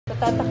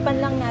Tatakpan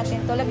lang natin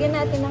to. Lagyan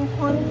natin ng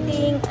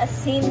konting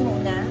asin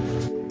muna.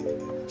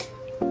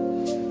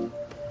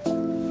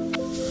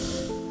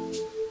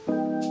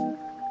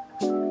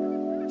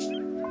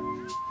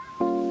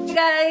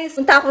 Guys,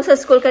 punta ako sa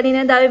school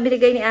kanina, dami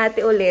binigay ni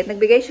ate ulit.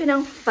 Nagbigay siya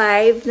ng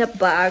 5 na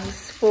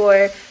bags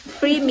for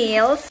free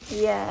meals.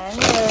 Yan,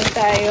 meron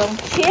tayong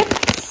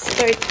chips,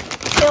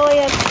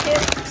 tortilla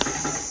chips.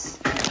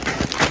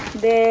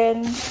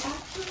 Then,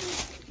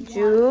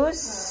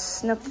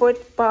 juice na fruit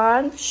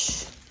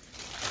punch.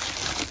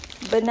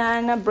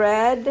 Banana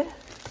bread.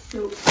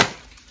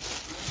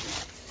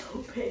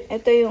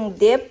 Ito yung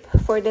dip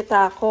for the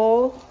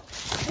taco.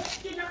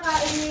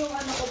 Kinakain niyo yung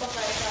ano ko ba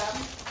kaya?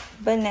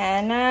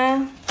 Banana,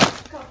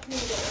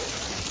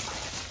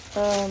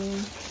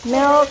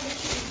 milk,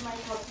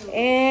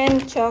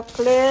 and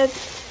chocolate,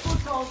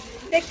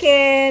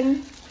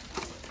 chicken,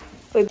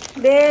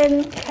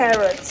 then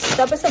carrots.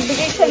 Tapos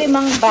nagbigay siya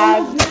 5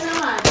 bag.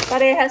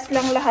 Parehas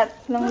lang lahat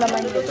ng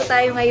laman. Luto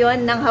tayo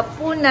ngayon ng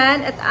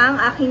hapunan at ang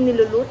aking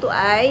niluluto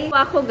ay,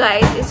 ako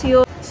guys, is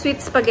yung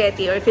sweet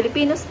spaghetti or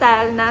Filipino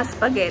style na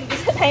spaghetti.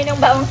 Isa tayo ng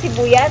bawang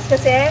sibuyas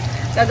kasi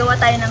gagawa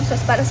tayo ng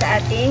sauce para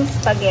sa ating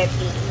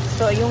spaghetti.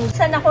 So, yung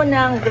san ako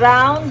ng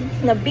ground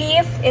na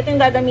beef, ito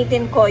yung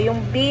gagamitin ko, yung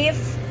beef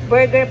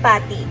burger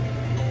patty.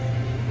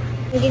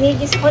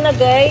 Ginigis ko na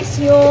guys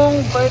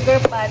yung burger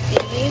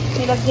patty.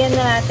 Nilagyan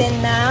na natin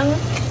ng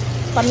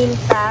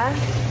paminta.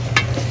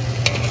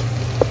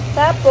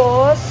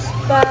 Tapos,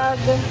 pag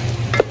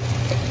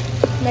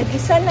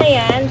nagisa na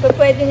yan,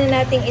 pwede na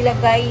nating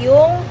ilagay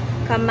yung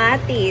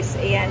kamatis.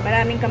 Ayan,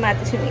 maraming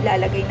kamatis yung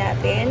ilalagay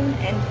natin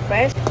and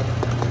fresh.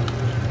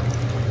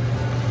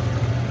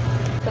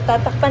 So,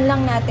 tatakpan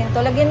lang natin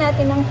to. Lagyan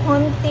natin ng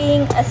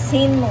konting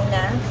asin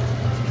muna.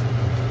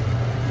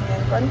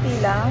 Ayan, konti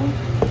lang.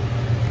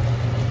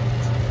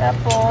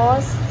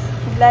 Tapos,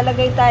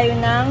 maglalagay tayo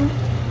ng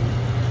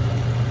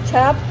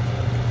chopped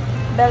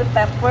bell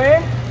pepper.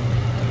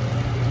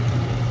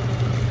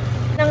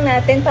 Lang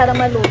natin para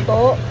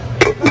maluto.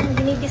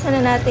 Ginigisa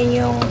na natin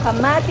yung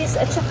kamatis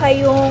at saka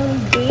yung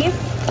beef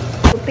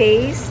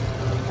paste.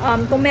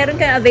 Kung meron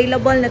kayong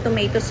available na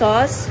tomato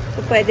sauce,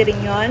 so pwede rin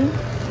yon.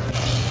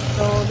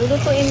 So,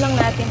 lulutuin lang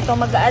natin ito.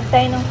 Mag-a-add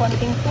tayo ng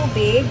konting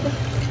tubig.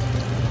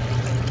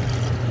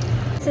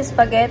 This is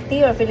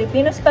spaghetti or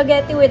Filipino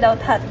spaghetti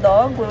without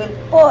hotdog. We will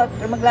put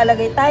or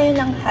maglalagay tayo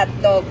ng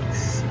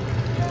hotdogs.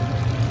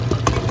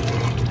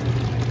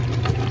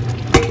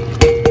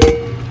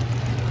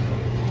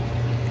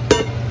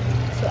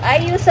 So, I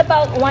use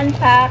about 1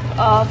 pack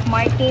of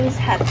Martin's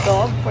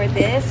hotdog for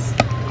this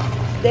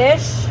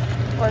dish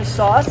or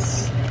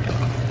sauce.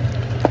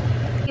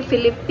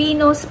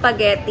 Filipino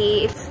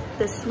spaghetti. It's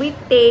the sweet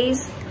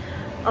taste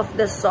of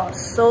the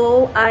sauce.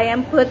 So, I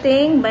am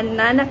putting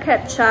banana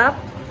ketchup.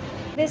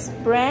 This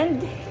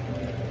brand,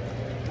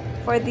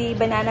 for the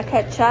banana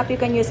ketchup, you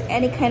can use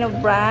any kind of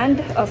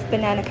brand of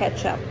banana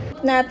ketchup.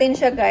 Natin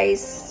siya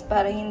guys,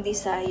 para hindi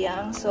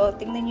sayang. So,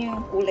 tingnan nyo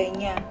yung kulay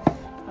niya.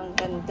 Ang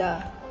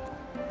ganda.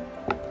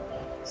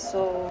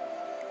 So,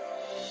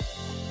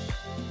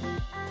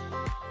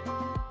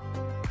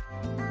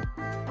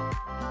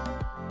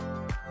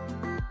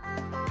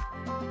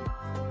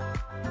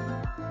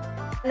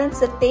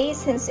 balance the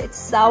taste. Since it's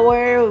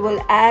sour, we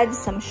will add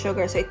some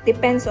sugar. So it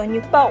depends on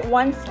you. About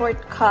 1/4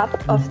 cup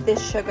of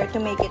this sugar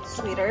to make it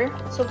sweeter.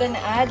 So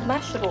gonna add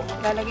mushroom.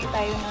 Lalagay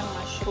tayo ng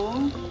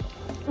mushroom.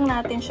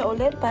 Natin siya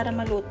ulit para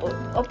maluto.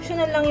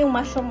 Optional lang yung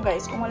mushroom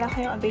guys. Kung wala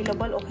kayong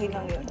available, okay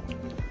lang yun.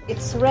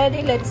 It's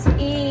ready. Let's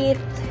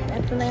eat.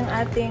 Ito na yung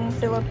ating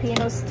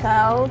Filipino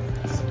style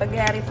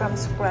spaghetti from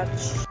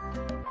scratch.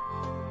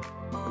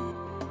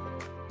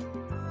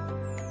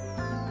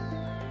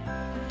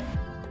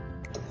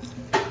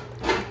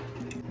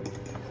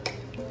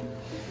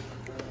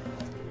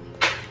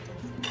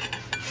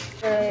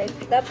 Right.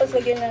 Tapos,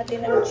 lagyan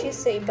natin ng cheese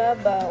sa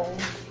ibabaw.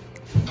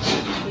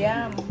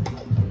 Yum.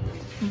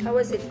 How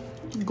was it?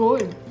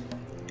 Good.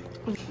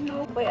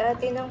 Pay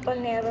atin ng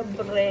panera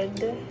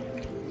bread.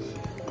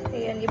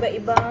 Ayan,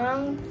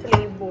 iba-ibang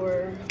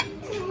flavor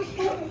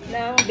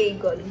ng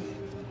bagel.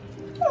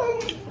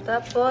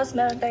 Tapos,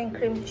 meron tayong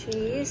cream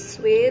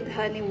cheese with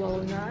honey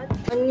walnut,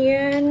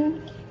 onion,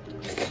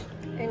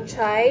 and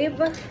chive.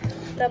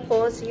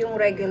 Tapos, yung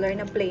regular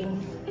na plain.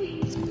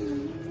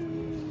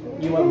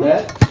 You want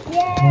that?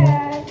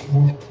 Yes.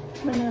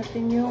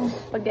 Natin yung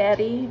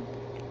spaghetti.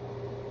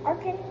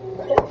 Okay.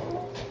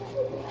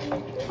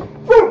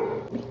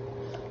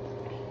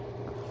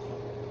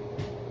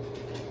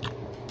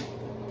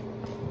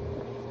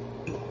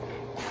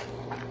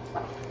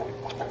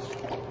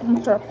 Ang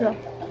sarap siya.